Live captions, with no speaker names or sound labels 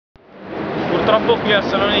Purtroppo qui al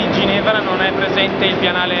salone di Ginevra non è presente il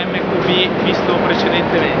pianale MQB visto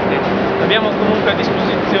precedentemente. Abbiamo comunque a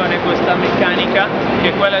disposizione questa meccanica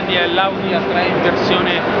che è quella dell'Audi A3 in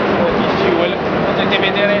versione e-fuel. Potete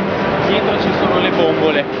vedere dietro ci sono le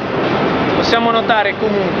bombole. Possiamo notare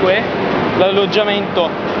comunque l'alloggiamento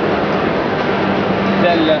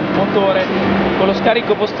del motore con lo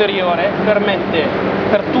scarico posteriore permette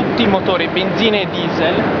per tutti i motori benzina e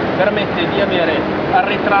diesel di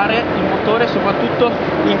arretrare il motore e soprattutto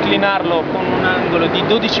inclinarlo con un angolo di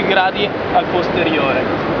 12 gradi al posteriore.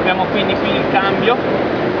 Abbiamo quindi qui il cambio,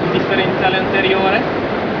 il differenziale anteriore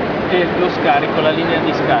e lo scarico, la linea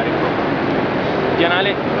di scarico. Il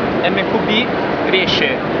pianale MQB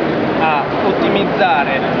riesce a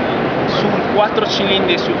ottimizzare su 4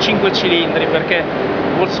 cilindri e su 5 cilindri perché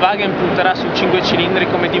Volkswagen punterà su 5 cilindri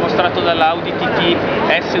come dimostrato dall'Audi TT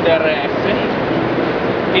SDRF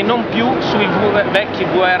e non più sui vecchi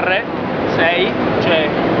VR6, cioè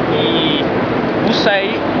i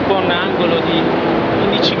V6 con angolo di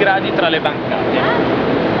 15 gradi tra le bancate.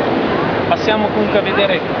 Passiamo comunque a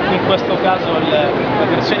vedere in questo caso la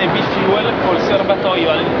versione B-Fuel col serbatoio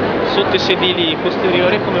sotto i sedili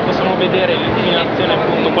posteriori, come possiamo vedere l'inclinazione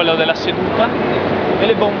appunto quella della seduta e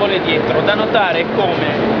le bombole dietro. Da notare come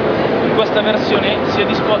in questa versione sia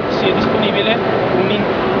disponibile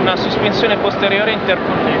una sospensione posteriore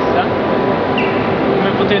interconnessa, come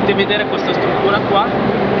potete vedere questa struttura qua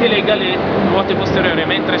che lega le ruote posteriori,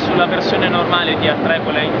 mentre sulla versione normale di A3,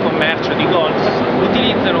 quella in commercio di Golf,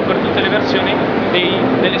 utilizzano per tutte le versioni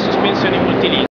delle sospensioni multilinee.